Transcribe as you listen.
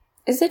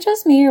Is it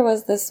just me, or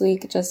was this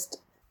week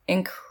just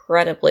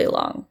incredibly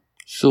long?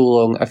 So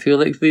long. I feel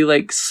like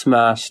they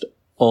smashed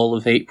all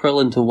of April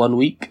into 1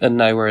 week, and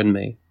now we're in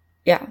May.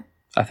 Yeah.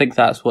 I think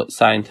that's what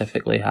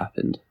scientifically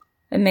happened.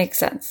 It makes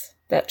sense.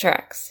 That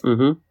tracks.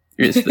 Mm-hmm.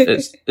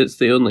 It's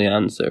the only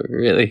answer,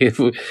 really. If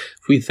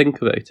we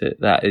think about it,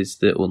 that is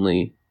the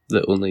only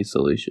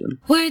solution.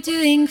 We're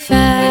doing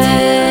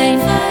fine.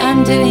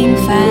 I'm doing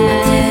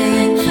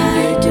fine.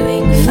 You're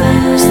doing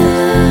fine. We're still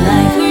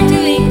alive. We're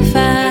doing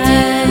fine.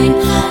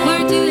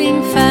 We're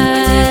doing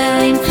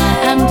fine.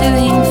 I'm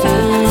doing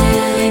fine.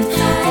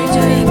 You're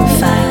doing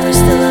fine. We're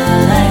still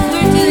alive.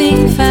 We're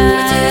doing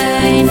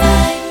fine.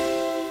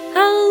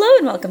 Hello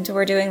and welcome to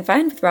We're Doing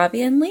Fine with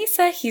Robbie and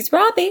Lisa. He's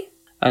Robbie.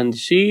 And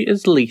she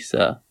is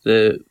Lisa,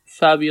 the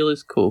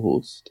fabulous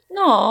co-host.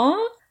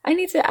 Aw, I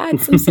need to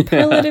add some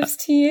superlatives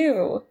to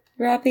you.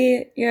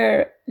 Robbie,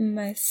 you're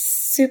my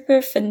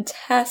super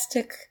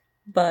fantastic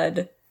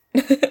bud.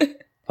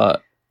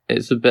 But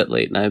it's a bit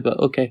late now, but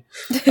okay.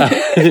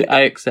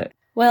 I accept.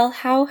 Well,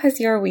 how has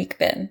your week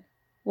been?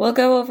 We'll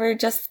go over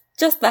just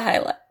the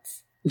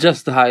highlights.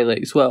 Just the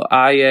highlights. Well,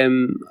 I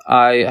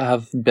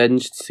have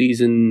binged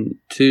season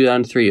 2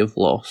 and 3 of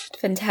Lost.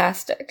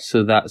 Fantastic.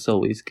 So that's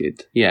always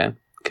good. Yeah.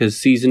 Because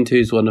season 2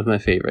 is one of my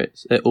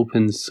favourites. It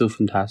opens so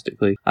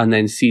fantastically. And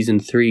then season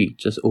 3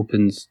 just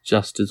opens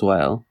just as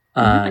well.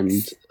 And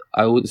Nice.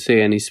 I won't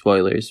say any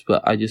spoilers,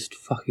 but I just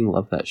fucking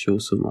love that show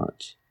so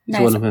much. It's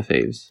Nice. one of my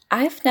faves.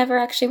 I've never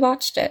actually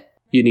watched it.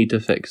 You need to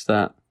fix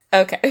that.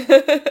 Okay.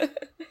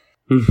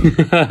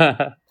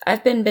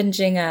 I've been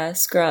binging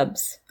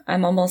Scrubs.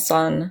 I'm almost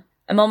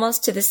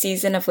to the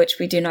season of which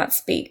we do not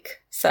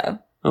speak. So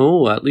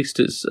Oh, at least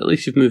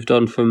you've moved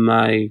on from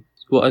my,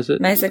 what is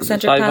it? My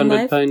 600-pound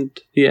life? £500,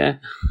 yeah.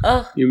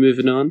 oh, You're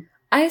moving on.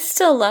 I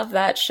still love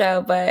that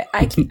show, but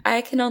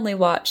I can only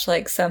watch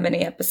like so many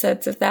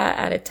episodes of that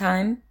at a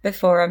time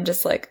before I'm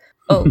just like,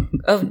 oh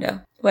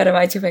no, what am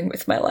I doing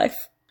with my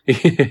life?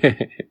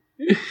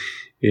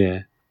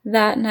 Yeah.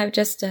 That, and I've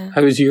just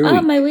How was your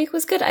week? my week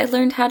was good. I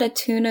learned how to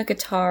tune a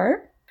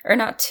guitar, or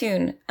not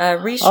tune,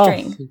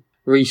 restring. Oh,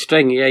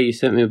 restring, yeah, you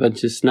sent me a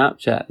bunch of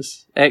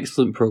Snapchats.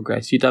 Excellent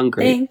progress. You done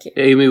great. Thank you.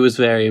 Amy was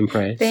very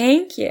impressed.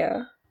 Thank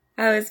you.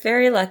 I was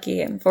very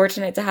lucky and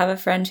fortunate to have a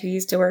friend who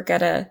used to work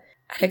at a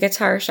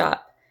guitar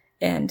shop,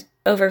 and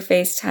over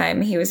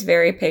FaceTime, he was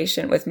very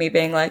patient with me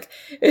being like,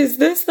 is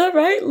this the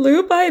right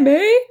loop I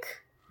make?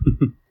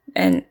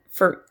 And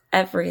for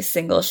every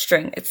single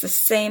string, it's the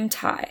same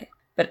tie,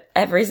 but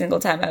every single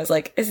time I was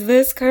like, is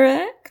this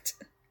correct?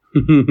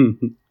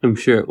 I'm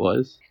sure it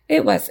was.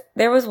 It was.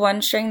 There was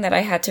one string that I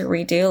had to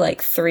redo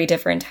like 3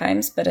 different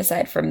times, but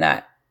aside from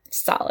that,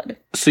 solid.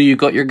 So you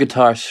got your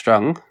guitar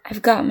strung.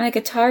 I've got my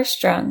guitar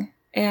strung,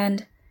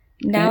 and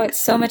now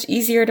it's so much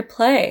easier to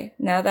play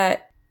now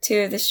that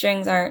 2 of the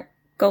strings aren't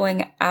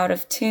going out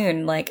of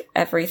tune like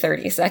every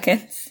 30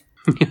 seconds.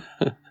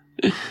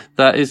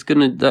 That is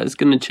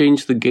gonna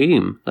change the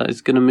game. That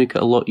is gonna make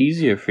it a lot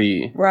easier for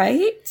you.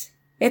 Right?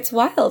 It's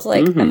wild.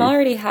 Like, I'm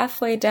already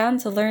halfway down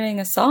to learning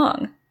a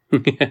song.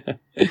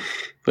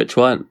 Which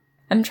one?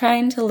 I'm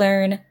trying to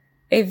learn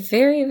a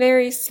very,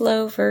 very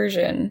slow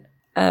version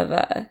of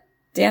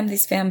Damn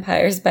These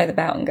Vampires by the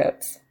Mountain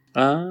Goats.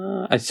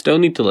 I still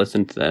need to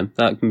listen to them.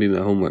 That can be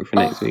my homework for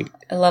next week.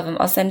 I love them.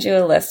 I'll send you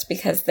a list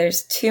because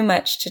there's too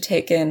much to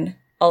take in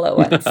all at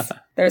once.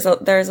 There's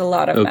a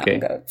lot of Mountain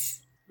Goats.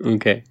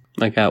 Okay,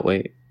 I can't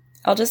wait.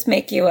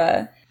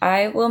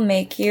 I will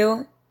make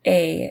you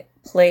a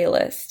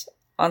playlist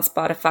on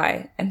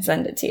Spotify and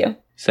send it to you.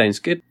 Sounds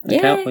good. I Yay.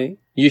 can't wait.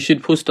 You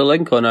should post a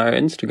link on our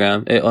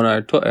Instagram, on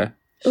our Twitter,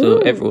 so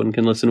Ooh. everyone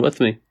can listen with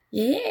me.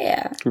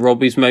 Yeah.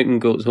 Robbie's Mountain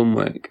Goats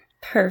homework.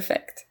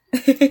 Perfect.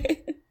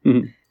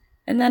 And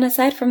then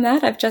aside from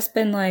that, I've just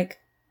been like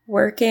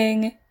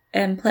working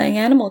and playing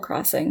Animal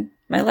Crossing.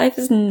 My life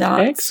is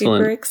not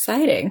Excellent. super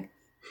exciting.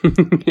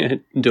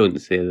 Don't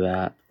say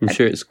that. I'm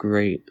sure it's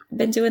great. I've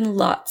been doing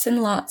lots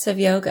and lots of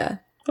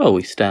yoga. Oh,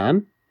 we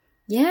stan.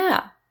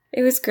 Yeah.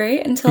 It was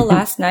great until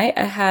last night.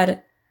 I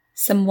had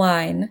some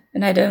wine,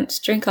 and I don't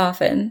drink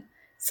often.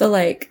 So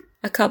like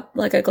a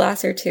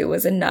glass or 2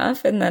 was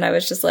enough. And then I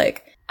was just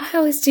like, I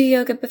always do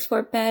yoga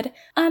before bed.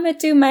 I'm gonna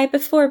do my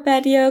before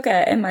bed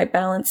yoga. And my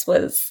balance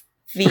was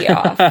V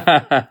off.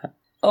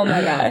 Oh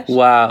my gosh.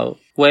 Wow.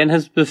 When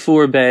has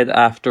before bed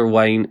after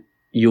wine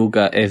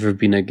yoga ever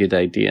been a good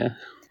idea?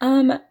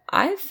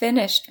 I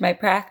finished my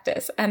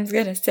practice. I'm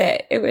gonna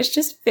say it was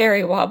just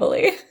very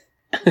wobbly.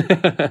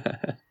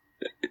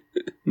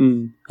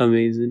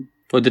 Amazing.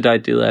 What did I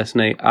do last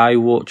night?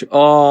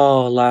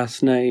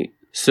 Last night.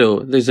 So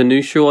there's a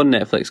new show on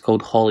Netflix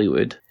called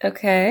Hollywood.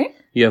 Okay.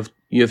 You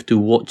have to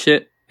watch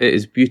it. It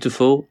is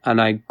beautiful,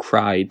 and I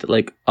cried,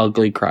 like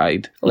ugly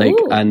cried, like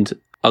Ooh. and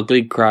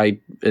ugly cried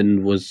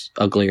and was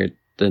uglier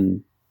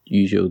than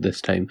usual this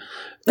time.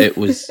 It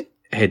was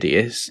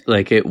hideous,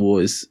 like it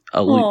was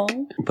a look,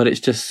 Aw. but it's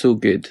just so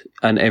good,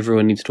 and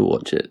everyone needs to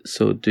watch it.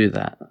 So do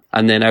that.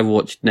 And then I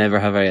watched Never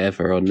Have I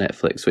Ever on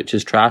Netflix, which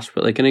is trash,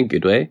 but like in a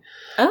good way.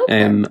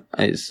 Okay.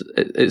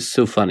 It's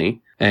so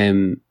funny.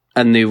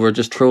 and they were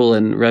just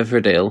trolling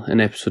Riverdale in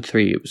episode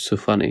 3. It was so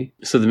funny.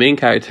 So the main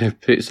character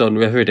puts on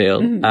Riverdale,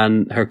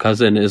 and her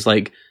cousin is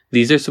like,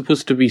 these are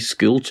supposed to be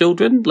school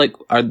children? Like,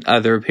 are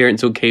their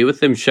parents okay with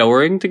them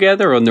showering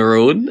together on their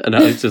own? And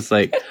I was just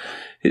like,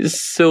 it's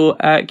so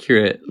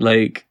accurate.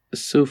 Like,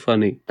 so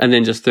funny. And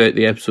then just throughout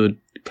the episode,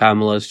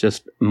 Kamala's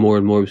just more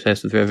and more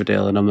obsessed with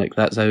Riverdale, and I'm like,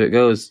 that's how it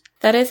goes.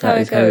 That is how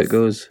it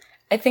goes.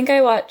 I think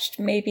I watched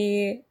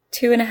maybe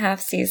 2.5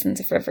 seasons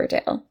of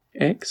Riverdale.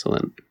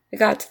 Excellent. We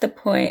got to the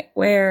point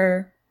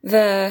where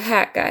the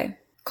hat guy,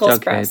 Cole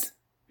Sprouse.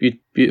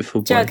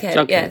 Beautiful boy.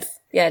 Jughead, yes.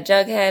 Yeah,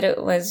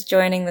 Jughead was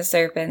joining the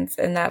Serpents,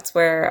 and that's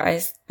where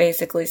I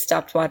basically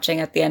stopped watching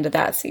at the end of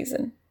that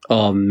season.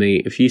 Oh,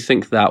 mate, if you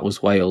think that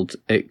was wild,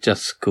 it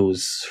just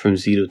goes from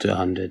 0 to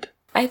 100.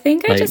 I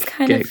think I just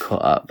kind of... get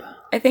caught up.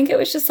 I think it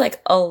was just, like,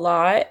 a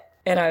lot,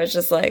 and I was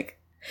just like...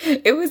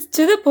 It was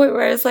to the point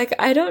where I was like,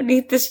 I don't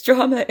need this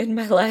drama in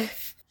my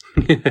life.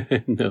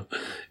 No,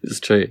 it's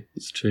true.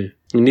 It's true.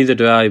 Neither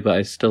do I, but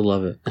I still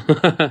love it.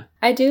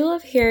 I do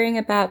love hearing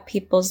about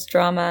people's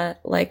drama,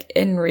 like,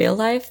 in real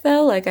life,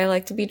 though. Like, I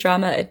like to be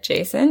drama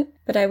adjacent,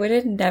 but I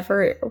would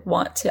never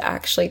want to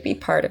actually be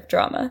part of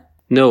drama.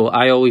 No,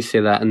 I always say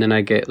that, and then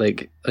I get,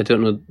 like, I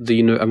don't know,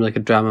 I'm like a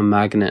drama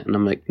magnet, and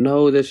I'm like,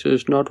 no, this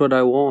is not what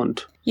I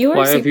want. You are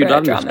Why super have you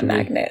done a drama this to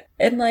magnet.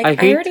 And, like, I I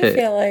already hate it.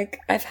 feel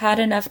like I've had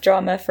enough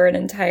drama for an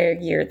entire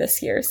year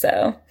this year,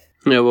 so...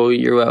 Yeah, well,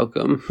 you're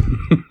welcome.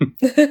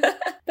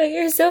 But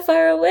you're so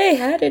far away.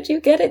 How did you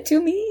get it to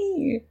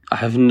me? I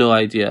have no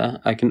idea.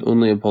 I can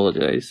only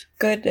apologise.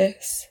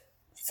 Goodness.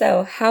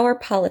 So, how are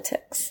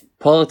politics?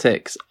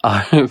 Politics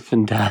are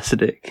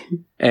fantastic.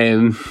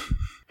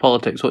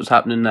 Politics, what's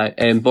happening now?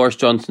 Boris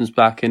Johnson's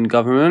back in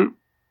government.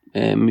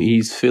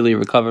 He's fully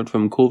recovered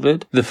from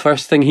COVID. The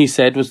first thing he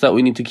said was that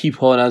we need to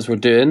keep on as we're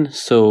doing.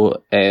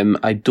 So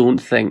I don't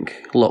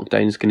think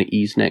lockdown is going to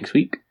ease next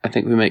week. I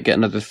think we might get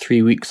another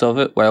 3 weeks of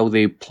it while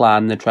they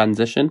plan the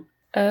transition.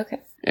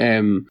 Okay.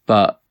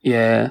 But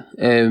yeah,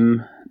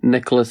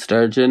 Nicola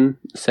Sturgeon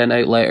sent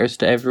out letters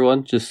to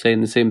everyone, just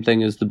saying the same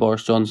thing as the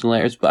Boris Johnson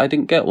letters, but I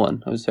didn't get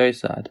one. I was very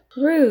sad.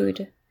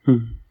 Rude.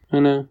 I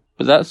know.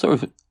 But that's sort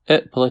of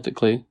it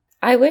politically.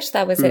 I wish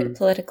that was it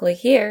politically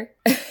here.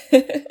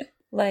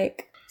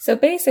 So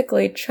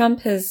basically,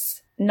 Trump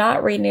has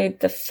not renewed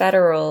the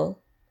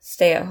federal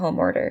stay-at-home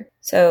order.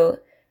 So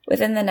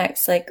within the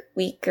next,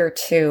 week or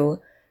two,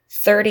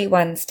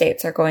 31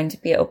 states are going to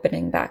be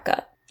opening back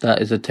up.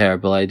 That is a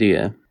terrible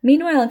idea.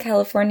 Meanwhile, in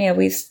California,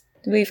 we've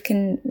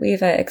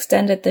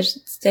extended the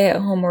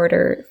stay-at-home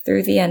order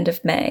through the end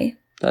of May.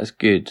 That's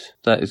good.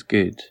 That is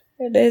good.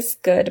 It is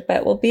good,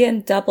 but we'll be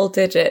in double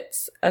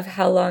digits of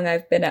how long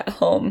I've been at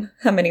home,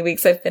 how many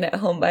weeks I've been at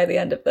home by the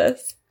end of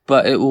this.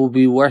 But it will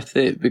be worth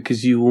it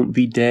because you won't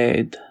be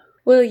dead.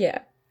 Well, yeah,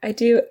 I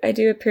do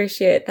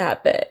appreciate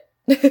that bit.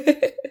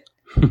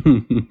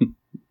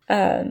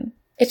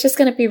 It's just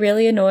going to be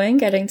really annoying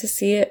getting to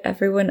see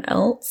everyone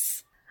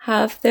else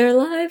have their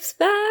lives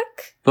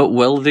back. But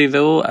will they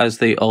though, as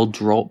they all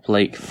drop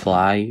like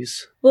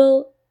flies?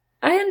 Well,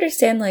 I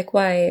understand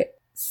why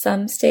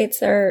some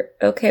states are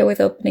okay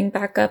with opening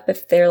back up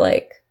if they're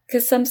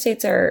because some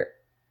states are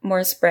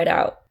more spread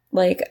out.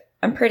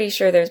 I'm pretty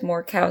sure there's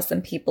more cows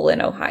than people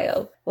in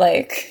Ohio.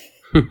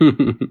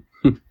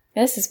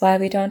 This is why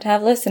we don't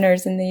have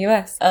listeners in the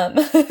US.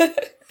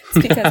 It's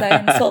because I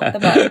insult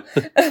them all.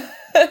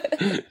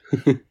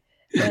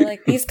 They're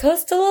these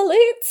coastal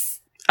elites.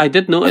 I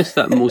did notice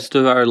that most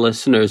of our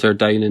listeners are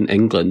down in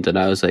England, and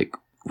I was like,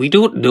 we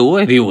don't know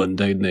anyone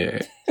down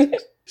there.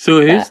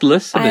 So who's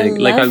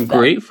listening? I'm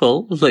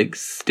grateful.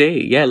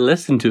 Stay. Yeah,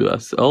 listen to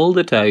us all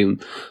the time.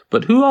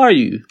 But who are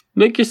you?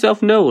 Make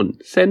yourself known.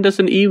 Send us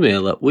an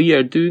email at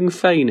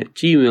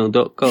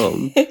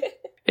wearedoingfine@gmail.com.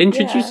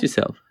 Introduce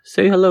yourself.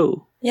 Say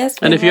hello. Yes.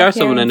 And if you are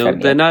someone I know,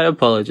 then I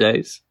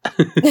apologize.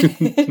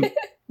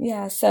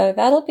 Yeah, so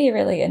that'll be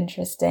really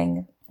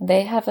interesting.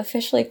 They have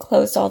officially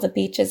closed all the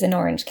beaches in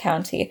Orange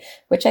County,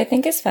 which I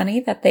think is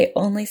funny that they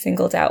only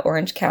singled out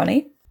Orange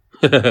County.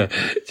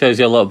 Tells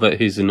you a lot about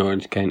who's in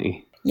Orange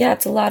County. Yeah,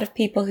 it's a lot of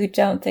people who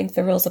don't think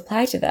the rules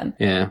apply to them.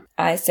 Yeah.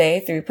 I say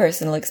through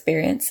personal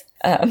experience.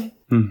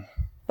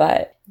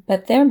 But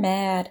they're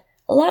mad.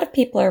 A lot of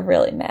people are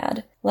really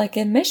mad. Like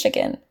in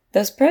Michigan,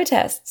 those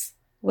protests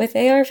with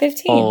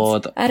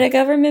AR-15s at a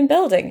government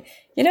building.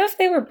 If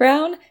they were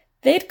brown,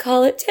 they'd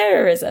call it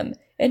terrorism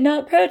and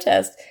not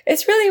protest.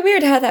 It's really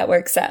weird how that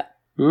works out.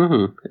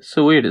 Mm-hmm. It's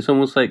so weird. It's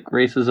almost like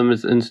racism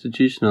is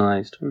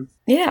institutionalized.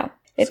 Yeah.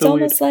 It's so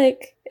almost weird.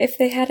 Like if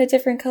they had a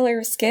different color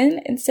of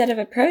skin, instead of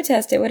a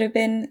protest,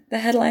 the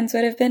headlines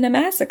would have been a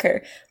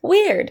massacre.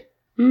 Weird.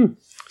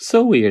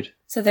 So weird.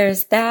 So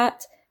there's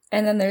that.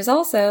 And then there's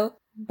also,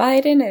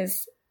 Biden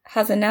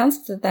has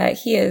announced that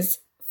he has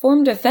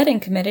formed a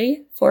vetting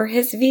committee for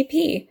his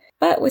VP.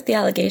 But with the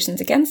allegations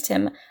against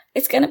him,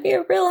 it's going to be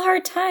a real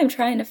hard time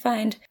trying to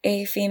find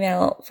a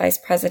female vice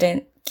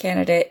president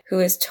candidate who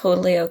is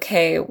totally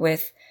okay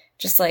with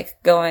just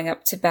going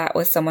up to bat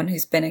with someone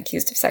who's been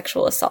accused of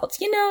sexual assault.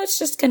 It's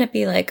just going to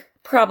be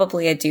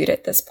probably a dude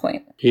at this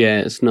point. Yeah,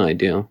 it's not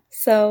ideal.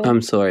 So,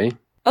 I'm sorry.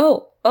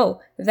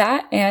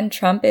 That and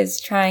Trump is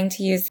trying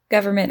to use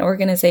government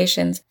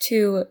organizations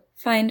to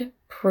find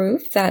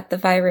proof that the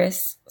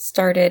virus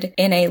started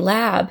in a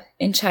lab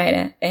in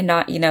China and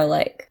not,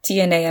 like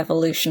DNA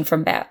evolution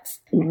from bats.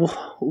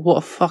 What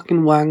a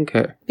fucking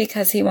wanker.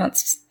 Because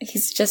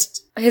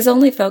his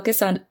only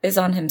focus is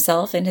on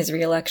himself in his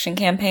re-election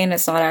campaign.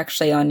 It's not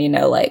actually on,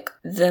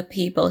 the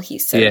people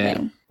he's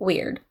serving. Yeah.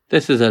 Weird.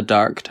 This is a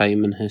dark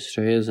time in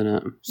history, isn't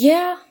it?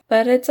 Yeah,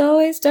 but it's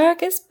always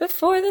darkest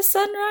before the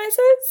sun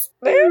rises.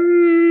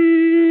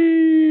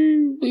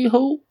 We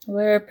hope.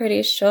 We're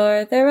pretty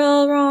sure they're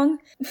all wrong.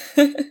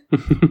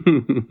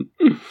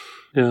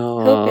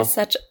 Hope is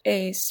such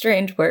a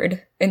strange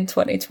word in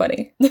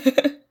 2020.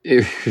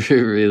 It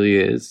really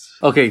is.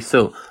 Okay,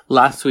 so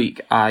last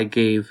week I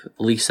gave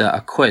Lisa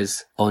a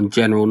quiz on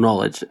general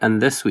knowledge,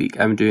 and this week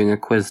I'm doing a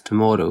quiz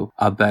tomorrow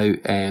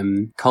about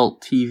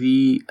cult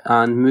TV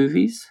and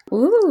movies.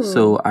 Ooh.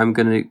 So I'm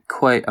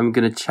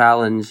gonna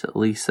challenge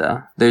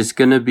Lisa. There's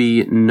gonna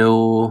be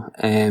no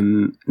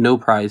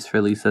prize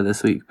for Lisa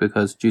this week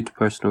because due to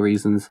personal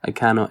reasons I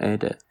cannot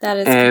edit. That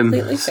is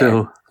completely fair.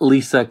 So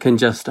Lisa can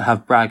just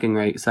have bragging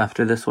rights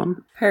after this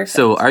one. Perfect.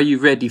 So are you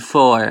ready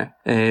for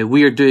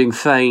We Are Doing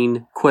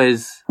Fine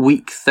quiz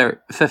week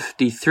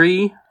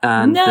 53?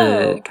 And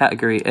the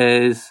category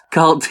is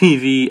cult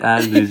TV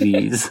and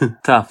movies.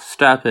 Tough.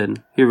 Strap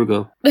in. Here we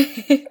go.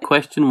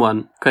 Question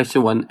one.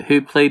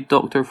 Who played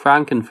Dr.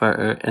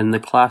 Frankenfurter in the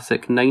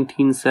classic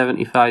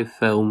 1975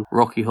 film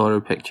Rocky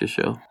Horror Picture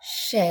Show?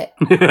 Shit.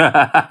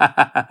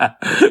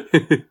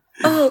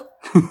 Oh,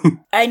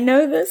 I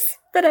know this,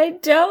 but I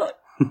don't.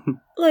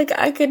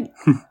 I could...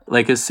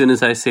 As soon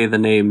as I say the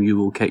name, you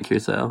will kick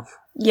yourself.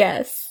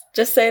 Yes.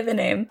 Just say the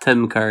name.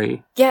 Tim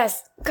Curry.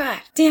 Yes. God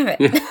damn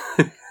it.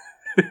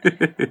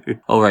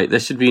 Alright,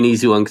 this should be an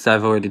easy one because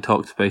I've already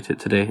talked about it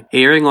today.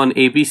 Airing on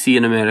ABC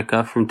in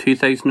America from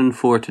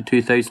 2004 to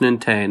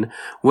 2010,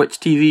 which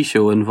TV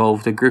show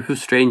involved a group of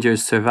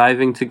strangers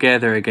surviving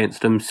together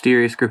against a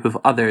mysterious group of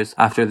others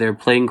after their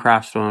plane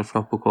crashed on a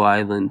tropical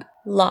island?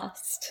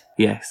 Lost.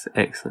 Yes,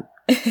 excellent.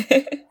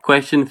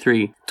 Question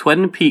 3.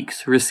 Twin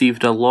Peaks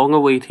received a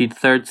long-awaited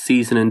third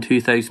season in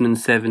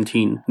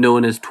 2017,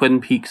 known as Twin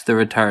Peaks: The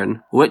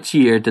Return. Which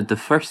year did the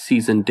first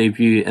season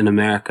debut in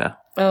America?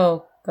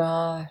 Oh,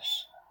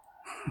 gosh.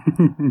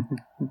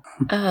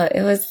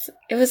 It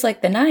was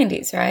like the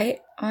 90s, right?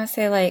 I want to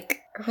say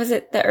or was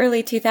it the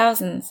early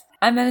 2000s?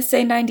 I'm going to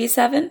say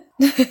 97.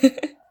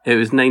 It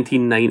was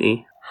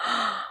 1990.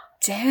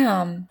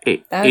 Damn.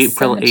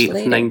 April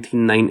 8th,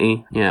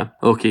 1990. Yeah.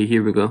 Okay,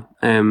 here we go.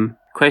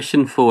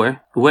 Question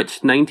 4.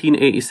 Which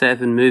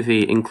 1987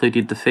 movie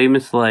included the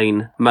famous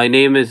line, "My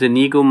name is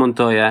Inigo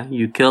Montoya,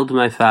 you killed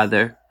my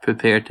father,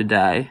 prepare to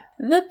die"?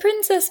 The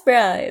Princess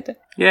Bride.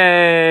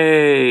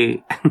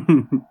 Yay!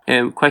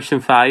 Question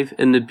 5.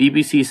 In the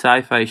BBC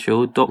sci-fi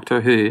show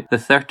Doctor Who, the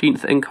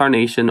 13th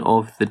incarnation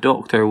of the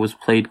Doctor was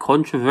played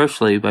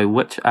controversially by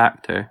which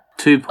actor?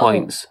 2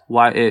 points.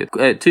 Why?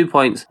 2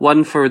 points.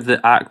 One for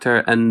the actor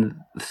and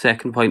the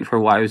second point for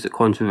why was it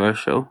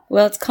controversial.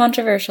 Well, it's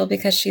controversial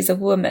because she's a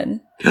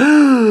woman.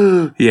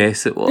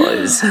 Yes, it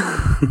was.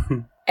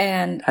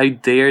 And... How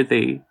dare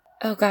they?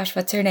 Oh gosh,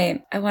 what's her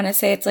name? I want to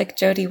say it's like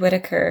Jodie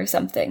Whittaker or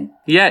something.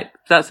 Yeah,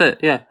 that's it.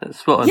 Yeah, that's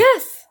spot on.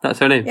 Yes! That's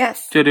her name.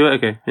 Yes. Jodie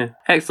Whittaker. Yeah.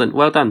 Excellent.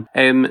 Well done.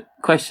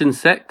 Question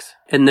 6.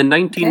 In the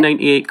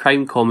 1998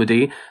 crime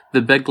comedy,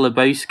 The Big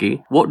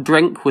Lebowski, what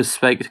drink was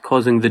spiked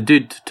causing the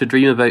dude to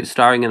dream about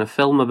starring in a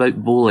film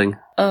about bowling?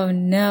 Oh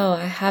no,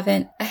 I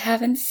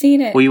haven't seen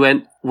it. We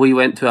went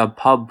to a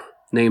pub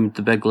named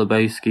The Big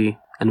Lebowski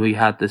and we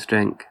had this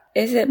drink.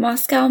 Is it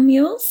Moscow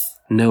Mules?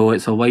 No,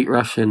 it's a White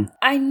Russian.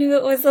 I knew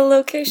it was a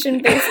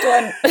location-based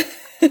one.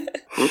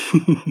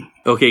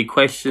 Okay,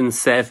 question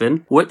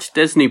 7. Which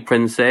Disney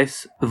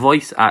princess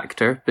voice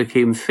actor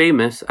became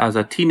famous as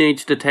a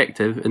teenage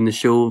detective in the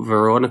show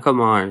Veronica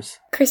Mars?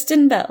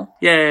 Kristen Bell.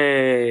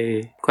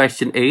 Yay!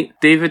 Question 8.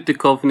 David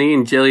Duchovny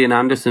and Gillian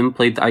Anderson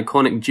played the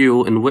iconic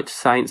duo in which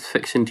science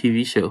fiction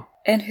TV show?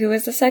 And who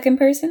was the second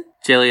person?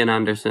 Gillian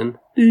Anderson.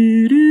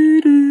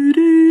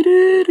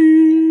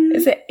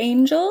 Is it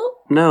Angel?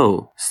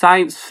 No.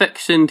 Science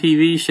fiction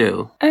TV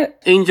show. Oh.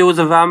 Angel was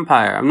a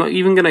vampire. I'm not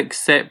even going to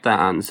accept that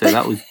answer.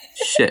 That was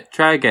shit.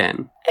 Try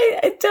again.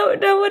 I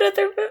don't know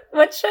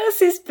what shows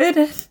he's been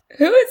in.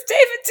 Who is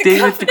David Duchovny?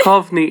 David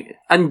Duchovny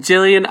and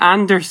Gillian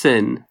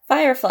Anderson.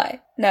 Firefly.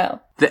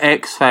 No. The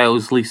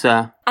X-Files,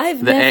 Lisa.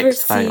 I've The never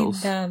X-Files.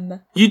 seen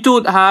them. You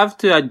don't have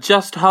to. I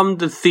just hummed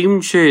the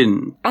theme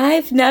tune.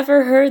 I've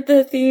never heard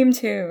the theme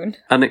tune.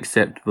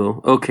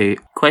 Unacceptable. Okay.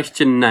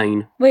 Question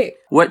 9. Wait.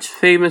 Which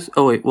famous...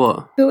 Oh, wait,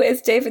 what? Who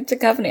is David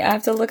Duchovny? I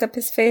have to look up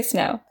his face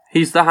now.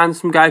 He's the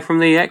handsome guy from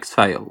the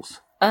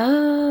X-Files.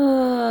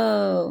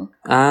 Oh.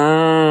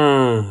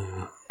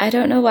 Ah. I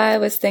don't know why I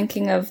was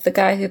thinking of the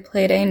guy who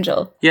played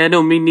Angel. Yeah,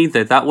 no, me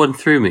neither. That one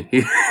threw me.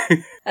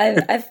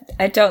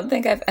 I don't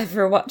think I've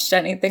ever watched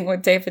anything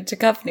with David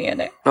Duchovny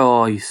in it.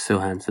 Oh, he's so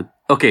handsome.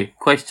 Okay,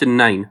 question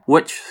 9.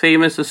 Which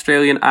famous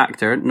Australian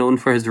actor, known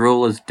for his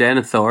role as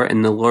Denethor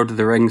in The Lord of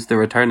the Rings The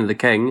Return of the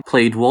King,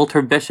 played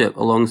Walter Bishop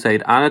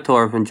alongside Anna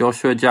Torv and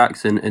Joshua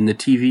Jackson in the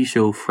TV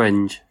show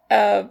Fringe?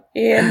 Ian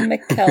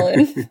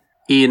McKellen.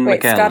 Ian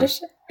Wait, McKellen. Scottish?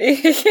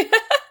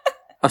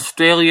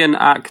 Australian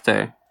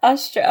actor.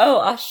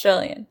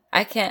 Australian.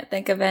 I can't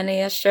think of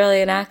any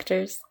Australian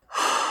actors.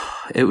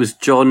 It was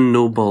John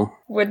Noble.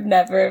 Would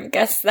never have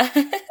guessed that.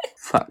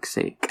 Fuck's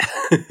sake.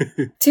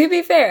 To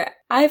be fair,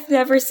 I've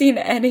never seen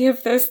any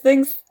of those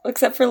things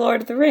except for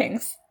Lord of the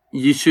Rings.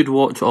 You should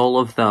watch all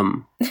of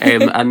them.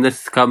 And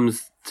this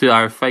comes to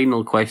our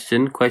final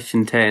question,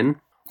 question 10.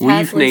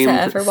 Has Lisa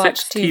ever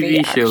watched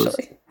TV shows.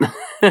 actually?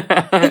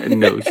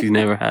 No, she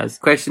never has.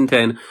 Question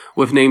 10.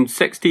 We've named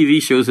 6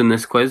 TV shows in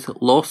this quiz.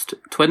 Lost,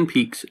 Twin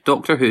Peaks,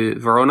 Doctor Who,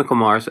 Veronica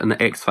Mars, and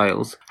The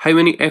X-Files. How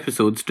many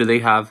episodes do they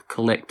have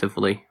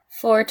collectively?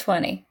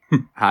 420.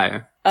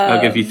 Higher.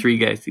 I'll give you 3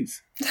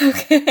 guesses.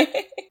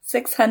 Okay.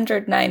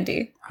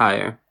 690.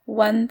 Higher.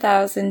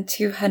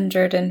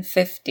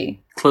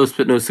 1,250. Close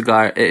but no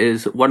cigar. It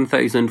is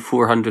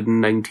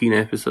 1,419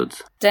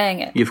 episodes. Dang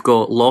it. You've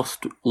got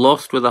Lost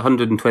with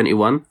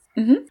 121.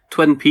 Mm-hmm.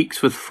 Twin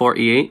Peaks with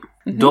 48.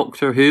 Mm-hmm.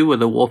 Doctor Who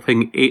with a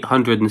whopping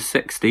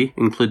 860,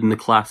 including the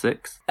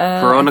classics.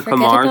 Veronica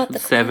Mars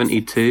with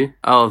 72.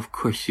 Oh, of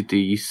course you do,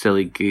 you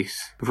silly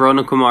goose.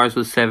 Veronica Mars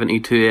with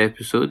 72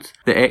 episodes.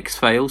 The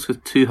X-Files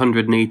with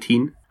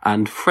 218.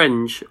 And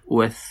Fringe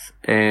with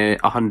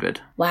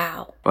 100.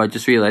 Wow. But I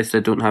just realised I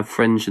don't have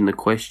Fringe in the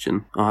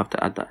question. I'll have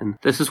to add that in.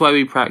 This is why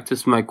we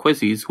practice my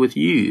quizzes with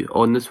you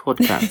on this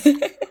podcast.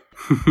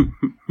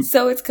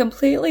 So it's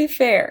completely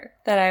fair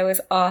that I was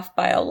off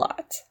by a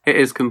lot. It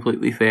is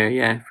completely fair,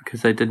 yeah,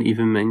 because I didn't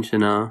even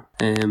mention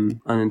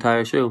an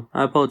entire show.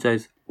 I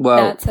apologise.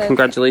 Well, okay.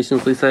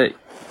 Congratulations, Lisa.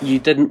 You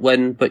didn't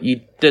win, but you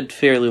did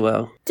fairly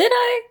well. Did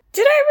I?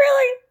 Did I really?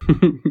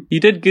 You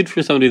did good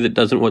for somebody that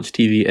doesn't watch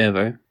TV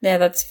ever. Yeah,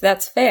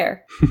 that's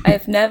fair.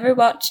 I've never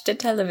watched a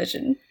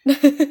television.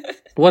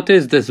 What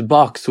is this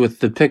box with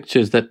the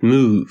pictures that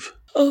move?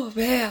 Oh,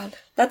 man.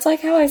 That's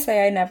like how I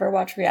say I never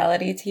watch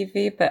reality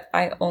TV, but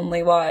I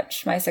only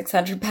watch My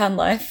 600-Pound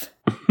Life.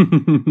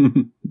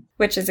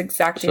 Which is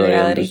exactly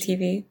reality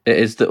TV. It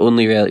is the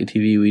only reality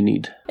TV we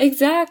need.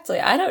 Exactly.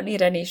 I don't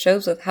need any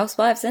shows with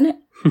housewives in it.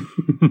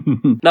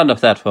 None of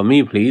that for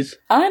me, please.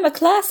 I'm a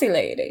classy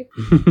lady.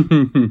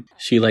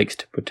 She likes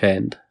to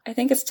pretend. I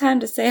think it's time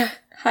to say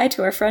hi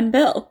to our friend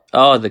Bill.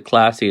 Oh, the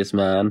classiest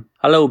man.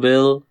 Hello,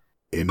 Bill.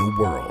 In a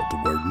world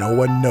where no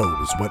one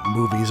knows what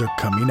movies are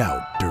coming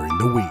out during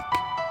the week,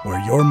 where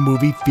your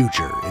movie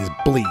future is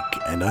bleak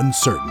and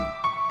uncertain,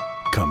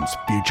 comes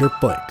Future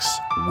Flicks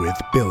with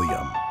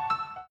Billiam.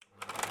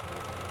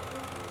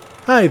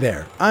 Hi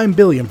there, I'm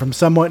Billiam from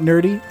Somewhat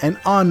Nerdy, and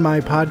on my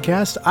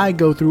podcast, I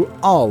go through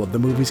all of the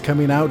movies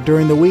coming out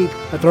during the week.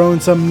 I throw in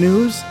some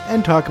news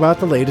and talk about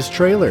the latest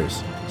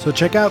trailers. So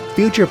check out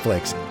Future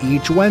Flicks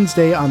each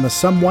Wednesday on the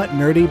Somewhat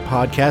Nerdy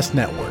Podcast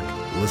Network.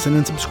 Listen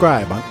and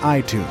subscribe on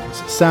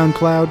iTunes,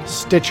 SoundCloud,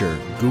 Stitcher,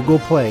 Google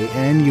Play,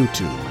 and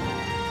YouTube.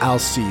 I'll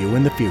see you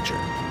in the future.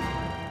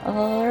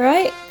 All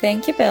right.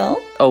 Thank you,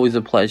 Bill. Always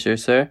a pleasure,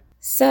 sir.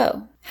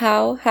 So,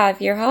 how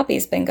have your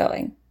hobbies been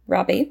going,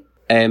 Robbie?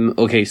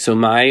 Okay, so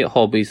my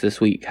hobbies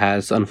this week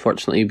has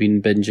unfortunately been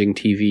binging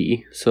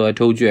TV. So I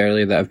told you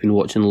earlier that I've been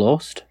watching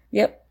Lost.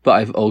 Yep. But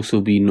I've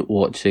also been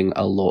watching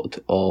a lot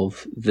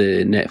of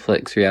the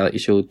Netflix reality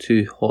show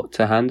Too Hot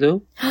to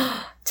Handle.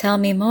 Tell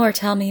me more,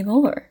 tell me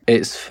more.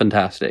 It's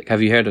fantastic.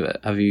 Have you heard of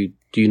it?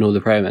 Do you know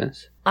the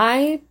premise?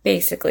 I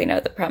basically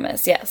know the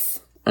premise, yes.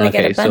 They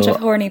get a bunch of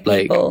horny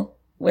people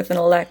with an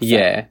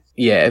Alexa.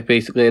 Yeah,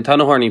 basically a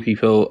ton of horny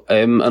people.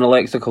 An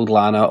Alexa called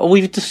Lana. Oh,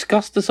 we've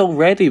discussed this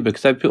already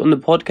because I put on the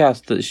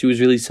podcast that she was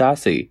really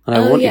sassy. And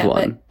I wanted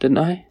one, didn't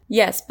I?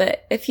 Yes,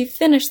 but if you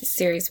finish the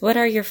series, what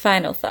are your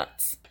final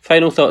thoughts?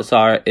 Final thoughts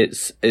are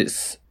it's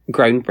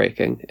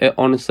groundbreaking. It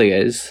honestly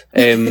is.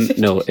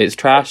 No, it's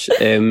trash.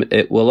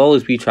 It will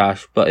always be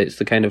trash, but it's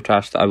the kind of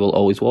trash that I will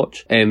always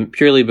watch.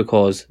 Purely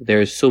because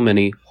there's so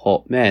many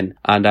hot men.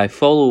 And I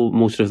follow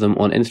most of them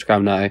on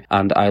Instagram now,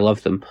 and I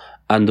love them.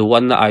 And the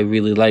one that I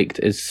really liked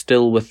is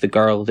still with the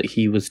girl that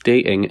he was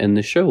dating in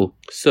the show.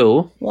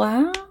 So...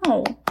 Wow.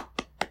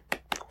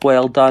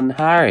 Well done,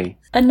 Harry.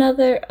 I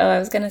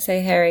was going to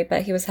say Harry,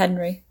 but he was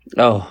Henry.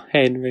 Oh,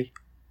 Henry.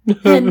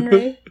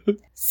 Henry.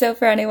 So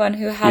for anyone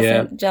who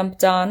hasn't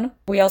jumped on,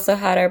 we also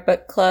had our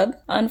book club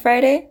on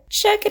Friday.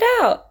 Check it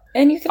out.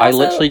 And you can also... I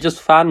literally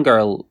just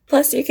fangirl.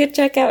 Plus, you could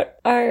check out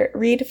our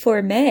read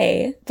for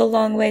May, The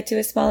Long Way to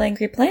a Small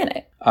Angry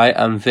Planet. I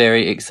am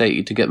very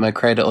excited to get my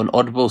credit on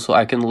Audible so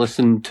I can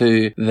listen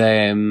to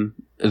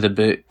the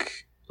book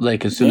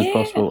as soon as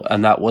possible.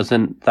 And that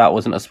wasn't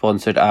a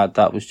sponsored ad.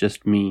 That was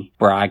just me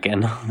bragging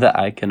that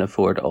I can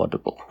afford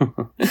Audible.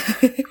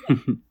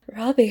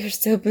 Robbie, you're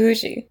so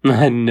bougie.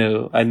 I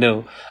know.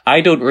 I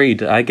don't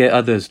read. I get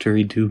others to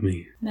read to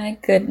me. My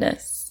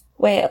goodness.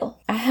 Well,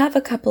 I have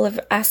a couple of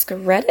Ask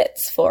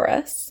Reddits for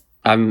us.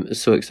 I'm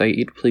so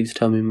excited. Please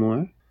tell me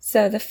more.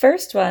 So the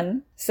first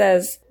one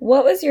says,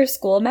 what was your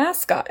school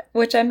mascot?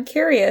 Which I'm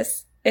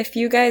curious if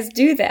you guys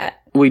do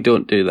that. We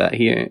don't do that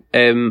here.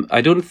 I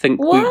don't think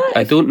What?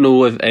 I don't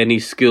know of any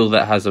school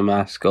that has a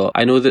mascot.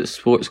 I know that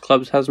sports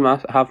clubs have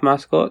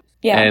mascots.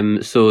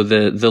 Yeah. So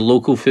the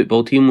local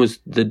football team was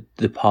the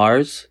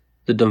Pars,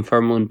 the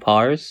Dunfermline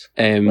Pars.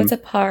 What's a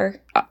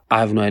par? I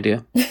have no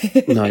idea.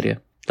 No idea.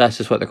 That's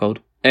just what they're called.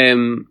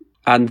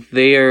 And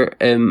their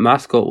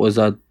mascot was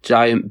a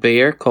giant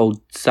bear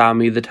called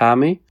Sammy the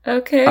Tammy.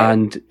 Okay.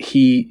 And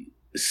he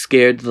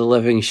scared the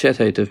living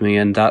shit out of me,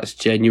 and that's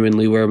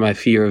genuinely where my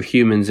fear of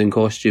humans in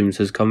costumes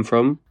has come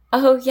from.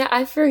 Oh, yeah,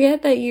 I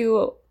forget that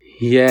you...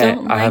 Yeah,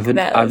 Don't I like have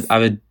those. I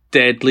have a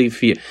deadly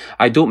fear.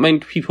 I don't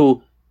mind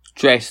people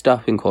dressed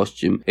up in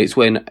costume. It's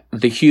when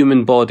the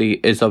human body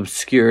is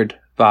obscured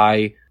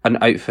by an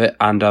outfit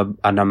and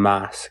a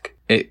mask.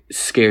 It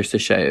scares the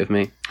shit out of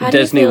me. How do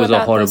you Disney feel was a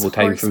about horrible those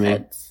time horse for me.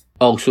 heads?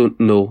 Also,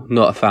 no,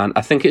 not a fan.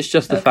 I think it's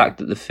just the Okay. fact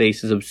that the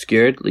face is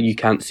obscured. Like, you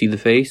can't see the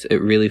face. It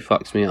really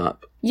fucks me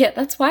up. Yeah,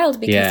 that's wild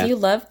because Yeah. you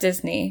love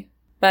Disney,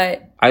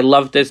 but I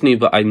love Disney,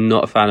 but I'm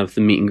not a fan of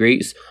the meet and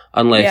greets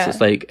unless Yeah. it's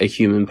like a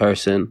human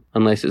person.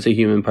 Unless it's a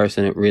human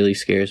person, it really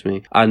scares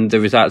me. And there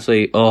was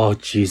actually, oh,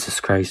 Jesus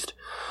Christ.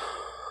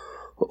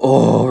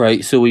 Oh,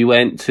 right. So we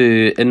went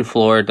in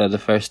Florida the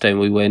first time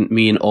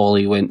me and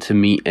Ollie went to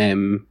meet,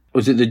 it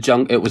was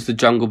the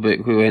Jungle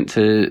Book. We went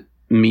to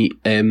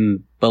meet,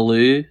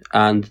 Baloo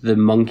and the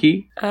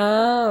monkey.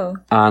 oh,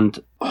 And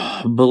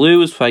Baloo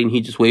was fine.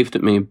 He just waved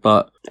at me,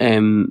 but,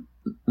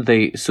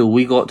 so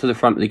we got to the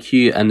front of the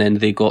queue and then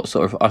they got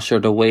sort of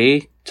ushered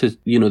away to,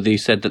 they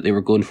said that they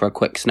were going for a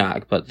quick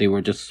snack, but they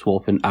were just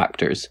swapping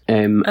actors.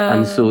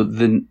 And so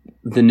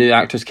the new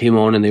actors came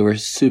on and they were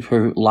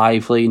super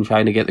lively and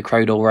trying to get the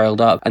crowd all riled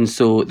up. And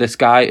so this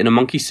guy in a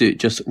monkey suit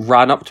just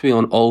ran up to me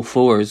on all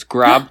fours,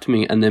 grabbed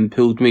me and then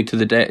pulled me to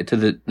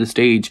the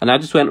stage. And I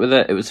just went with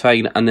it. It was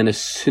fine. And then as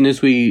soon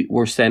as we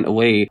were sent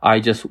away,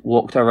 I just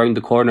walked around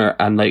the corner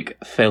and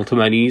fell to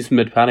my knees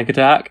mid panic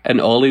attack.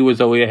 And Ollie was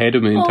away ahead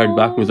of me and turned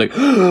back and was like,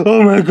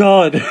 oh my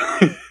God.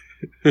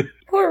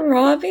 poor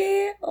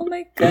Robbie. Oh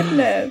my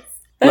goodness.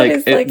 That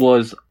is It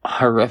was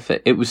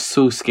horrific. It was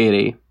so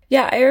scary.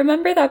 Yeah, I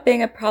remember that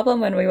being a problem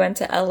when we went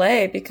to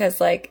LA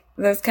because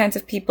those kinds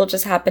of people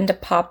just happen to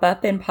pop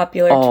up in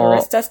popular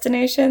tourist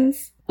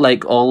destinations.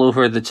 All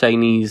over the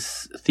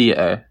Chinese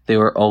theatre, they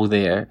were all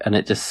there, and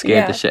it just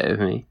scared the shit out of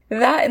me.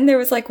 That, and there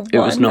was one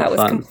was not that was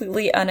fun.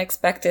 completely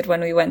unexpected when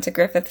we went to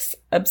Griffith's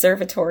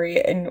Observatory,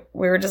 and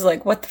we were just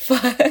like, what the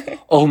fuck?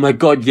 Oh my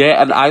God,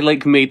 yeah, and I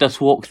made us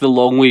walk the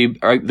long way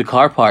out the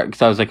car park,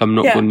 because I was like, I'm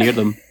not going near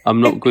them. I'm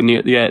not going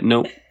near,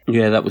 no.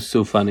 Yeah, that was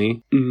so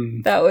funny.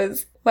 That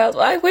was, well,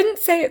 I wouldn't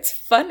say it's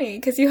funny,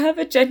 because you have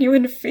a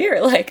genuine fear.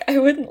 I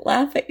wouldn't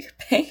laugh at your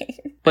pain.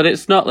 But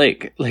it's not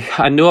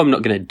I know I'm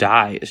not going to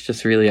die, it's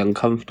just really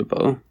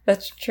uncomfortable.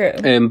 That's true.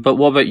 But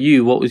what about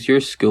you? What was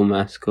your school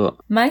mascot?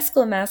 My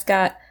school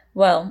mascot,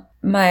 well,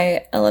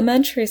 my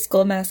elementary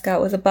school mascot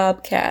was a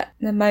bobcat.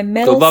 And my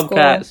middle Go school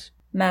Bobcats!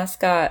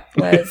 mascot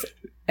was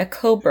a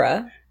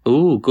cobra.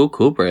 Ooh, go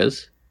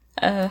Cobras.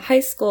 High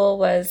school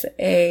was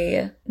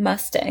a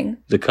Mustang.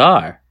 The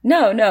car.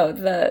 No,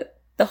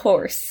 the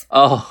horse.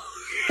 Oh.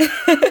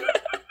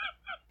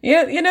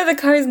 You know the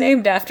car's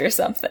named after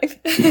something.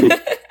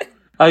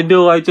 I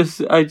know, I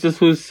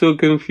just was so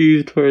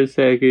confused for a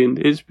second.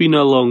 It's been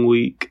a long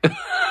week.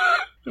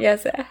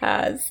 Yes, it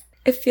has.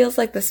 It feels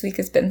like this week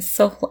has been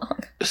so long.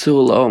 So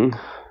long.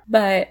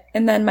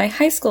 And then my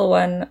high school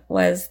one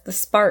was the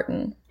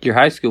Spartan. Your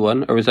high school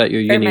one, or was that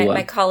your Or uni one?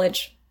 my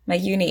college, my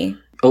uni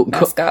Oh,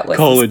 mascot was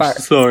college, the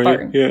sorry.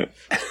 Spartan.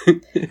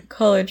 Yeah.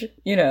 College,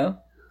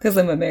 because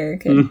I'm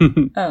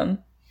American.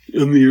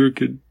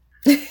 American.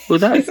 Well,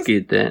 that's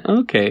good then.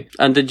 Okay.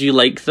 And did you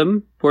like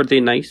them? Were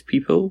they nice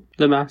people,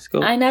 the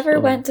mascots? I never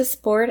went to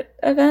sport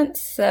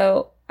events,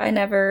 so I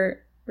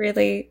never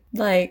really,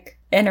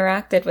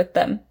 interacted with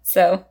them.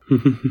 So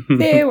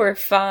they were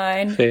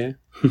fine. Fair.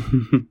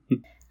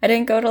 I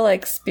didn't go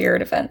to,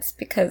 spirit events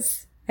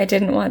because I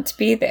didn't want to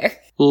be there.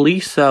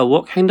 Lisa,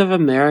 what kind of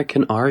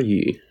American are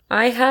you?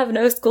 I have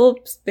no school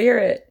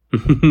spirit.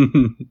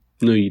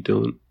 No, you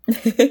don't.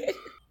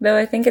 Though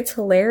I think it's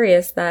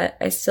hilarious that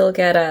I still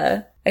get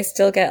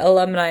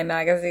alumni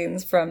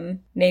magazines from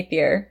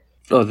Napier.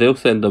 Oh, they'll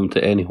send them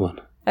to anyone.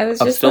 I've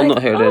still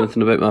not heard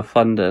anything about my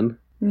funding.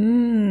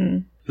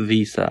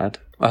 VSAD.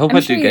 I hope I'm I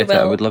do sure you get it.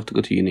 I will. would love to go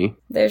to uni.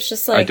 There's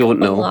just I don't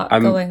know. a lot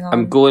I'm going on.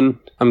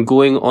 I'm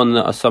going on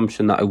the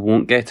assumption that I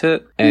won't get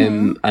it.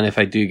 And if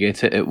I do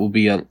get it, it will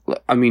be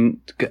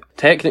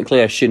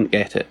technically I shouldn't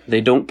get it.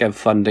 They don't give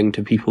funding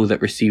to people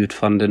that received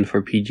funding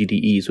for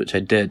PGDEs, which I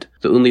did.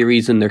 The only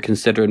reason they're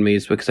considering me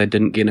is because I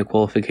didn't gain a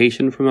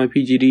qualification for my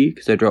PGDE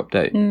because I dropped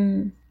out.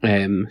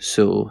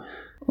 So.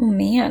 Oh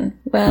man.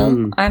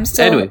 Well, I'm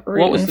still Anyway,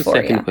 rooting what was the for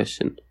second ya.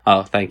 question?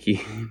 Oh, thank you.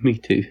 Me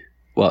too.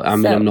 Well,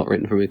 I'm not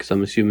rooting for me because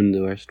I'm assuming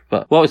the worst.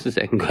 But what was the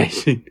second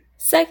question?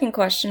 Second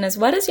question is,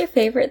 what is your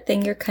favorite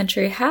thing your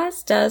country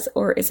has, does,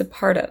 or is a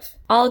part of?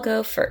 I'll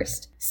go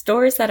first.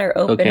 Stores that are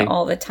open Okay.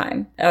 all the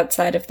time,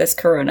 outside of this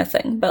corona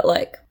thing. But,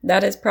 like,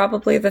 that is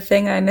probably the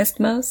thing I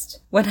missed most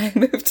when I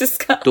moved to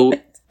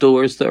Scotland.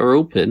 Doors that are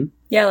open.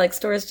 Yeah, like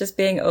stores just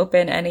being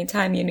open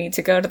anytime you need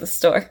to go to the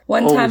store.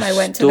 One Oh, time I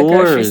went to the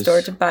grocery stores.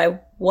 store to buy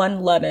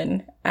one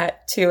lemon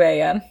at 2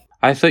 a.m.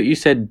 I thought you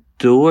said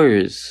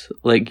doors,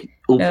 like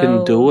open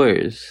No.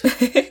 doors.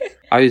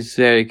 I was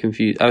very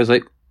confused. I was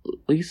like,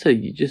 Lisa,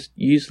 you just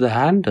use the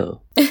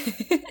handle.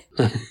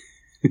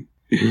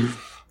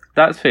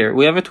 That's fair.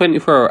 We have a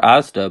 24-hour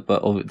Asda,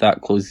 but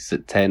that closes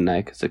at 10 now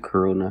because of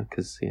Corona.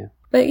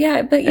 But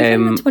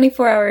even the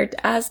 24-hour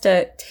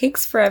Asda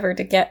takes forever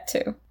to get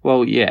to.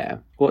 Well, yeah.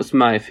 What's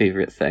my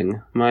favourite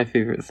thing? My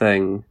favourite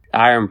thing,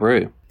 Iron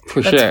Brew.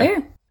 For That's sure.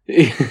 fair.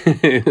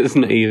 It's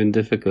not even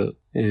difficult.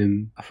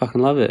 I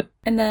fucking love it.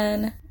 And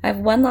then I have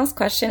one last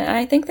question, and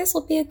I think this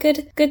will be a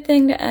good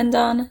thing to end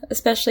on,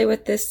 especially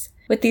with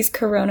these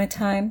corona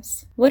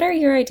times. What are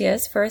your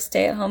ideas for a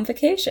stay-at-home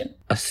vacation?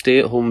 A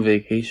stay-at-home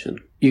vacation.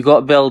 You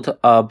got to build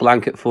a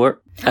blanket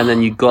fort, and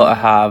then you got to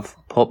have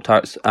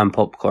Pop-Tarts and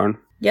popcorn.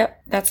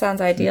 Yep, that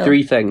sounds ideal.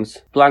 3 things.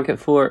 Blanket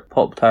fort,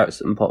 Pop-Tarts,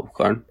 and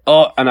popcorn.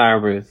 Oh, an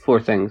Iron Brew.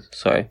 4 things.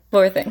 Sorry.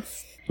 4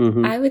 things.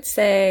 Mhm. I would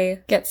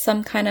say get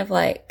some kind of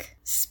like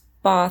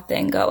spa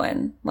thing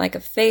going, like a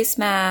face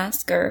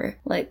mask or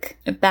like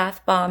a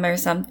bath bomb or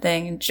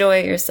something.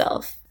 Enjoy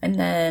yourself. And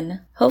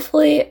then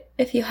hopefully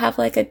if you have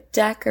like a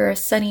deck or a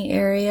sunny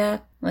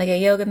area, like a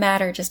yoga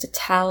mat or just a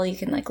towel you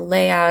can like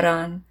lay out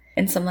on,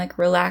 and some like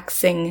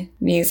relaxing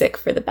music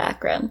for the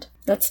background.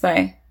 That's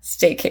my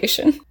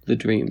staycation. The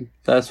dream.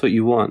 That's what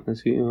you want. That's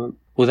what you want.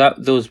 Well,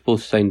 those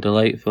both sound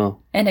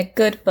delightful. And a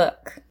good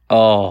book.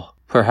 Oh,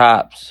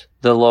 perhaps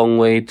The Long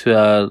Way to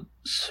a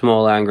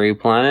Small Angry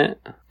Planet.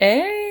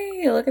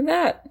 Hey, look at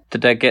that.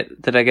 Did I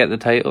get the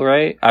title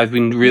right? I've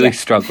been really Yeah.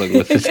 struggling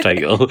with this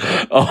title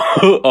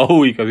all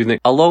week. I've been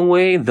like, a long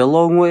way, the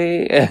long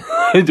way.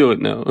 I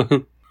don't know.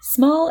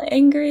 Small,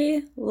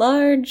 angry,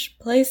 large,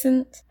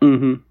 pleasant.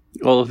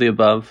 All of the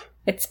above.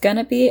 It's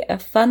gonna be a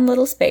fun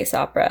little space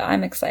opera.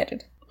 I'm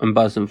excited. I'm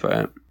buzzing for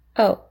it.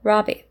 Oh,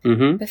 Robbie,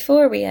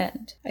 before we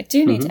end, I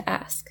do need to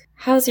ask,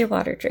 how's your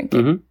water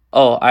drinking?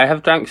 Oh, I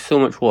have drank so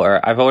much water.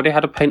 I've already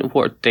had a pint of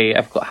water today.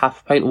 I've got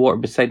half a pint of water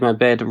beside my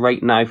bed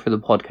right now for the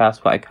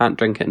podcast, but I can't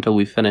drink it until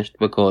we've finished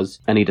because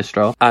I need a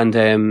straw.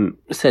 And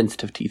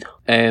sensitive teeth.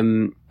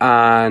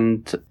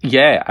 And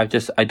yeah,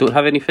 I don't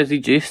have any fizzy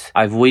juice.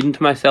 I've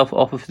weaned myself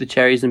off of the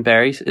cherries and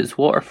berries. It's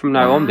water from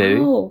now on,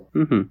 baby.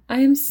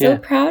 I am so Yeah.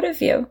 proud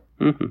of you.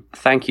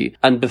 Thank you.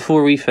 And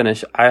before we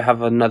finish, I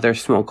have another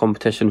small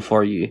competition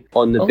for you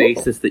on the Oh.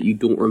 basis that you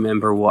don't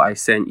remember what I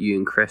sent you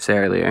and Chris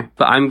earlier.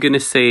 But I'm going to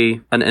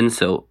say an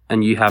insult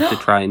and you have to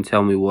try and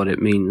tell me what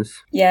it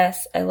means.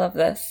 Yes, I love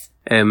this.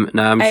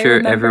 Now I'm I sure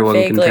remember everyone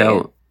vaguely. can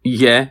tell.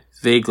 Yeah,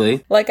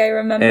 vaguely. Like, I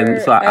remember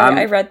So I'm-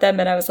 I read them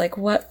and I was like,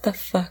 what the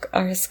fuck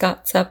are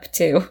Scots up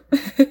to?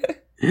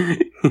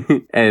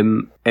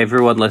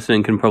 Everyone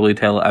listening can probably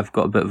tell I've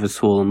got a bit of a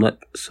swollen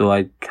lip, so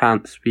I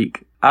can't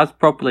speak as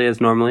properly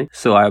as normally.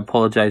 So I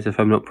apologise if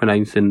I'm not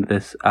pronouncing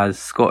this as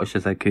Scottish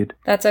as I could.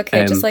 That's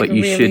okay. Just like but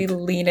you really should-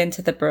 lean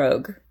into the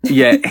brogue.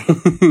 Yeah.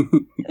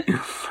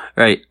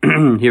 Right,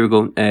 here we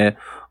go.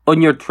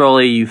 On your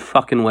trolley, you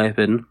fucking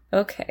weapon.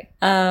 Okay.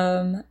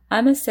 I'm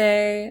gonna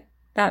say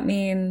that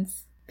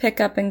means pick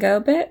up and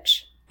go,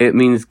 bitch. It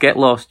means get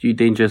lost, you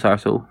dangerous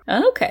arsehole.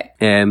 Okay.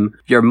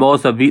 Your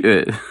maw's a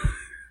beetroot.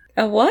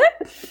 A what?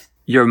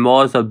 Your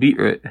maw's a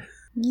beetroot.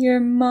 Your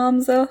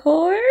mom's a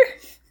whore?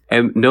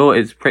 No,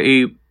 it's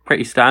pretty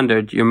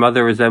standard. Your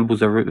mother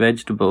resembles a root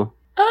vegetable.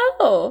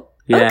 Oh.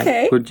 Yeah,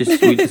 Okay.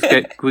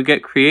 we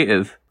get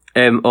creative.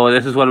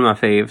 This is one of my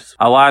faves.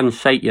 I want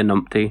shite you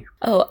numpty.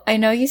 Oh, I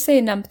know you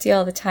say numpty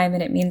all the time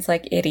and it means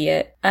like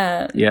idiot.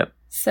 Yep.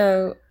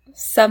 So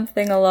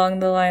something along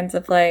the lines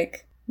of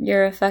like,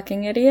 you're a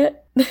fucking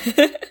idiot?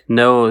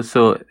 No,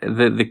 so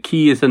the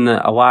key is in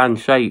the I want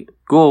shite.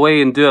 Go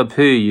away and do a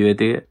poo, you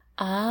idiot.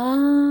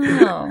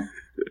 Oh.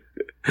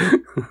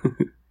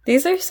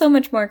 These are so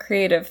much more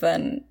creative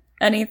than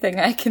anything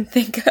I can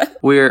think of.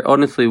 We're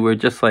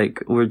just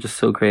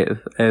so creative.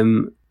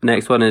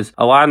 Next one is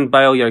I want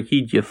bile your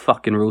heed, you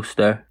fucking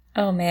roaster.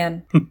 Oh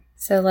man.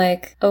 So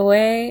like,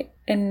 away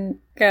and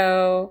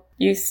go,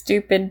 you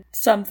stupid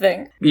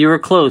something. You were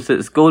close.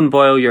 It's go and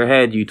boil your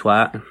head, you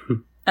twat.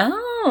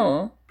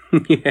 Oh.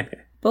 Yeah.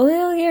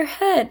 Boil your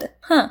head.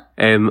 Huh.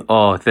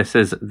 This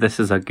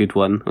is a good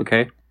one.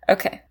 Okay.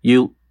 Okay.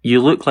 You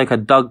look like a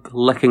dog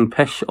licking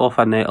pish off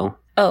a nettle.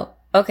 Oh,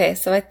 okay.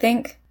 So I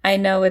think I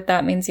know what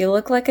that means. You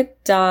look like a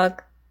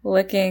dog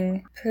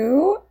licking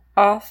poo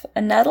off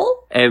a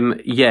nettle?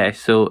 Yeah,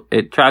 so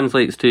it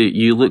translates to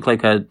you look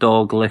like a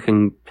dog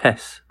licking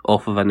piss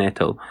off of a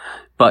nettle,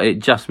 but it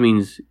just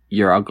means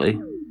you're ugly.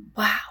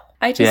 Wow.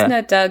 I just Yeah.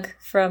 know Doug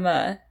from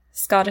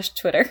Scottish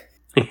Twitter.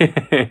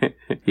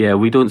 Yeah,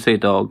 we don't say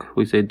dog,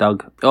 we say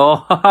Doug.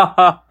 Oh,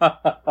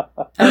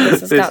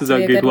 This has got to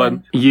be a good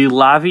one. You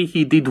lavvy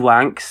he did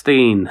wank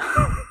stain.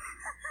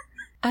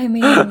 I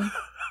mean,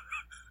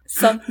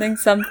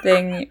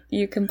 something,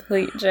 you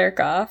complete jerk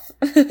off.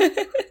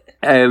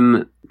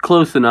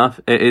 Close enough.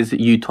 It is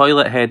you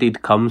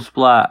toilet-headed cum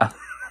splat.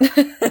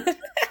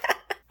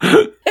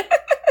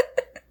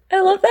 I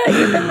love that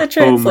even the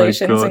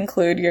translations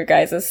include your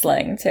guys'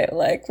 slang too.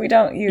 Like, we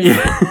don't use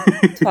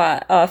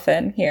twat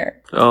often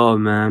here. Oh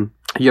man.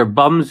 Your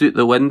bum's out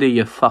the window,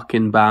 you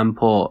fucking bam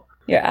pot.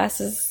 Your ass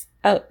is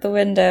out the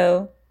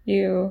window,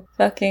 you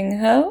fucking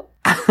hoe.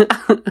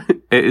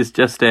 It is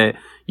just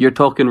you're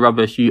talking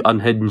rubbish, you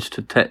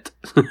unhinged tit.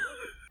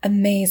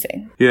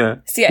 Amazing. Yeah.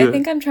 See, I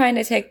think I'm trying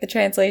to take the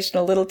translation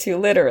a little too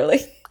literally.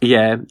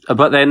 Yeah,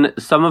 but then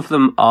some of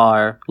them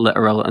are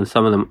literal and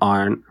some of them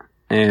aren't.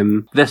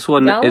 This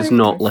one is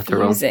not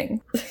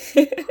confusing.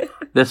 literal.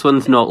 This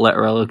one's not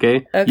literal,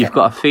 okay? You've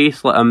got a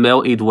face like a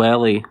melted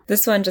welly.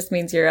 This one just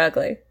means you're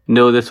ugly.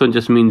 No, this one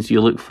just means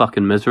you look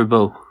fucking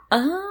miserable.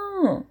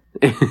 Oh.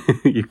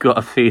 You've got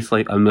a face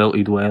like a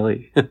melted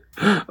welly.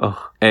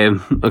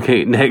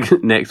 Okay,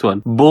 next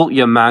one. Bolt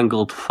you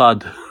mangled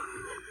fud.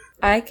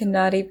 I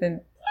cannot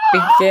even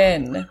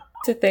begin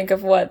to think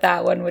of what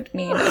that one would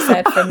mean,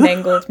 aside from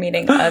mangled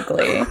meaning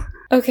ugly.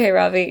 Okay,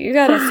 Robbie, you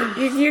gotta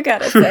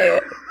say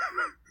it.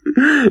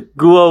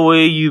 Go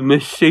away, you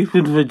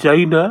misshapen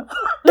vagina.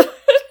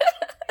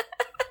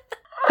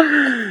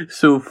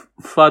 So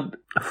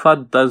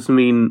fud does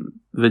mean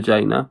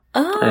vagina.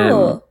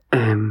 Oh.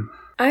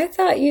 I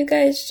thought you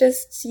guys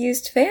just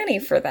used fanny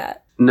for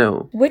that.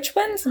 No. Which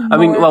one's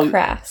more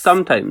crass?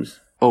 Sometimes.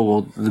 Oh,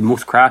 well, the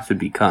most crass would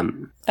be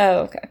cunt. Oh,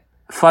 okay.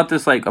 Fud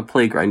is like a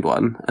playground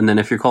one, and then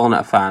if you're calling it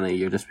a fanny,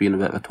 you're just being a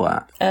bit of a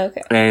twat.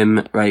 Okay.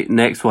 Right,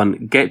 next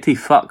one. Get to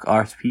fuck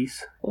arse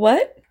piece.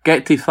 What?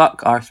 Get to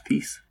fuck arse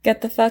piece.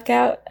 Get the fuck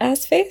out,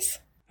 ass face?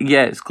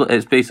 Yeah,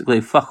 it's basically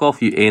fuck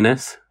off, you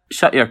anus.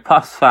 Shut your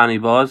puss, fanny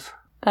boz.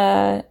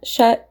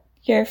 Shut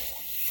your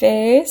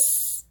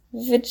face,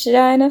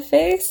 vagina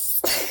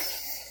face?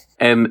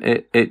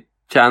 It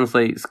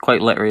translates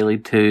quite literally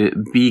to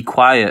be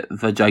quiet,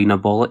 vagina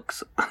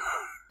bollocks.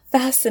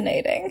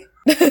 Fascinating.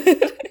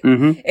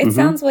 It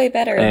sounds way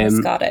better in the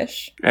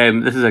Scottish.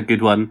 This is a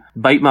good one.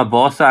 Bite my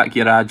bossack,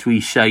 you raj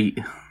wee shite.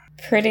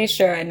 Pretty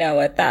sure I know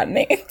what that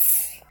means.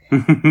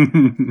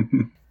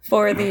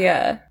 For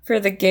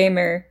the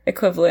gamer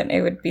equivalent,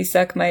 it would be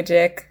suck my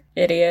dick,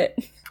 idiot.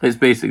 It's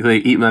basically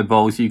eat my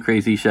balls, you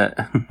crazy shit.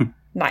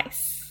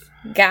 Nice.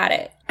 Got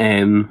it.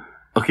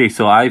 Okay,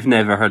 so I've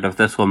never heard of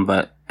this one,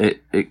 but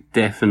it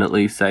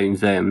definitely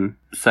sounds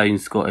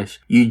Scottish.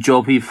 You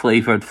jobby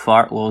flavoured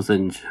fart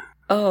lozenge.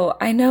 Oh,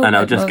 I know and what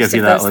I'll just most give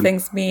you of that those one.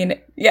 things mean.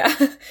 Yeah,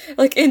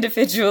 like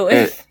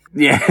individually.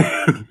 Yeah.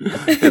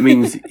 It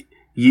means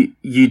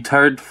you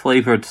turd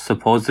flavoured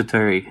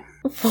suppository.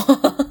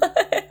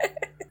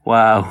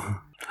 Wow.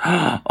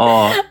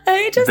 Oh,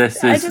 I just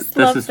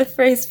love the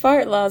phrase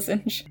fart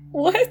lozenge.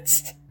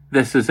 What?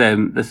 This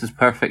is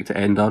perfect to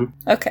end on.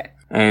 Okay.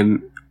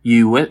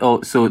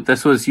 So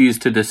this was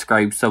used to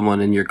describe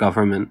someone in your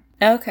government.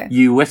 Okay.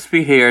 You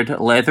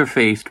wispy-haired,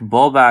 leather-faced,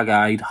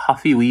 ball-bag-eyed,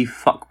 huffy wee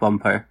fuck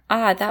bumper.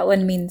 Ah, that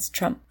one means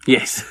Trump.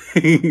 Yes,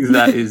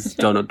 that is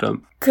Donald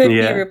Trump. Could be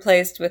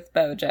replaced with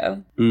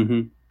Bojo.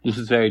 Mm-hmm. This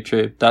is very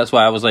true. That's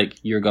why I was like,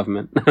 your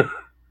government.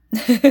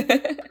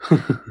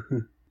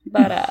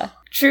 But,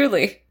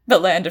 truly, the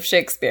land of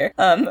Shakespeare.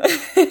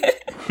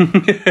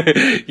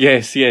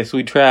 Yes,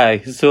 we try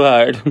so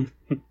hard.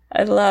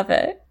 I love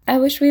it. I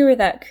wish we were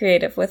that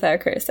creative with our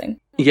cursing.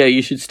 Yeah,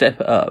 you should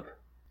step it up.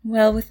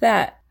 Well, with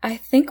that, I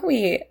think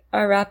we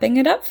are wrapping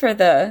it up for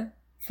the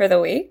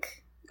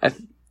week. I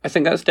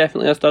think that's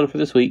definitely us done for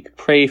this week.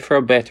 Pray for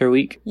a better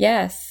week.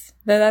 Yes,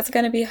 though that's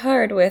going to be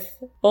hard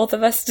with both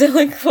of us still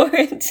in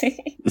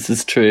quarantine. This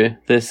is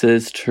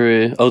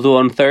true. Although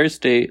on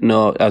Thursday,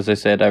 no, as I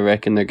said, I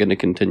reckon they're going to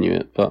continue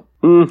it. But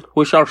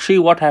we shall see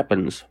what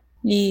happens.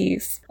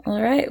 Yes.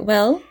 All right.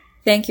 Well,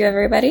 thank you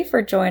everybody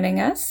for joining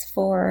us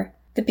for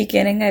the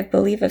beginning, I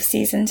believe, of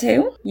season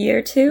 2,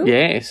 year 2.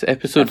 Yes,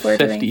 episode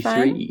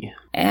 53.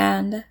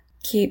 And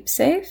keep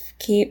safe.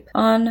 Keep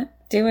on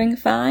doing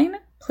fine.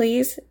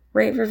 Please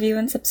rate, review,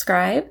 and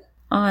subscribe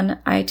on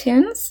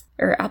iTunes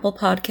or Apple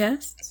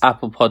Podcasts.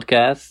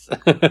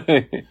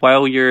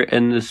 While you're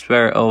in the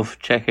spirit of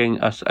checking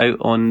us out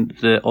on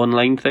the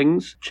online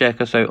things, check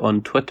us out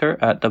on Twitter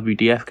at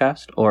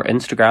WDFcast or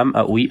Instagram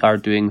at We Are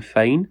Doing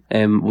Fine.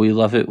 We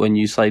love it when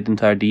you slide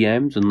into our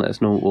DMs and let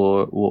us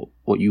know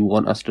what you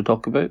want us to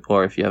talk about,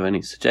 or if you have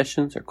any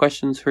suggestions or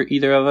questions for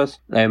either of us.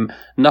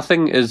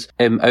 Nothing is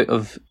out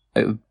of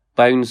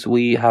bounds.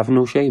 We have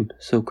no shame,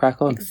 so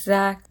crack on.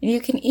 Exactly.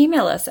 You can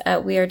email us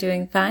at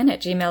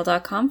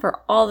wearedoingfine@gmail.com for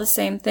all the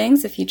same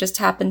things if you just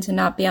happen to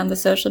not be on the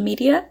social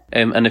media.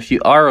 And if you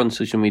are on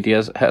social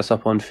medias, hit us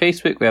up on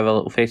Facebook. We have a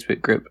little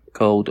Facebook group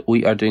called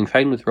We Are Doing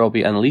Fine with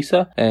Robbie and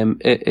Lisa.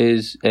 It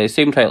is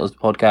same title as the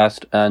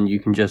podcast, and you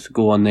can just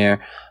go on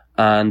there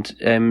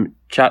and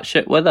chat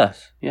shit with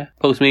us. Yeah.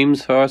 Post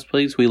memes for us,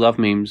 please. We love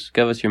memes.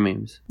 Give us your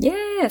memes.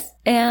 Yes.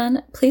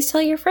 And please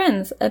tell your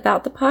friends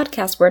about the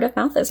podcast. Word of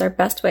mouth is our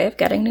best way of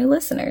getting new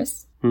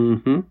listeners.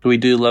 We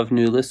do love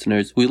new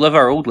listeners. We love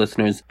our old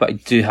listeners, but I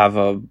do have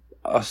a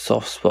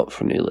soft spot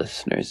for new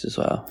listeners as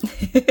well.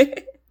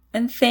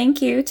 And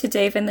thank you to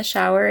Dave in the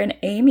Shower and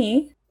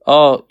Amy.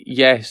 Oh,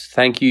 yes.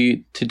 Thank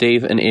you to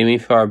Dave and Amy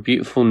for our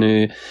beautiful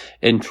new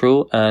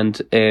intro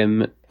and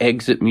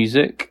exit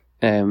music.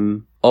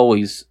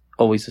 Always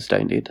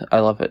astounded. I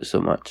love it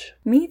so much.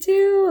 Me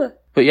too.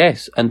 But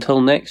yes,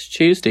 until next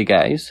Tuesday,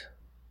 guys,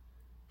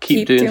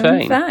 keep doing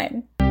fine.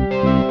 Fine.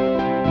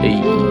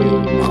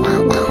 Hey.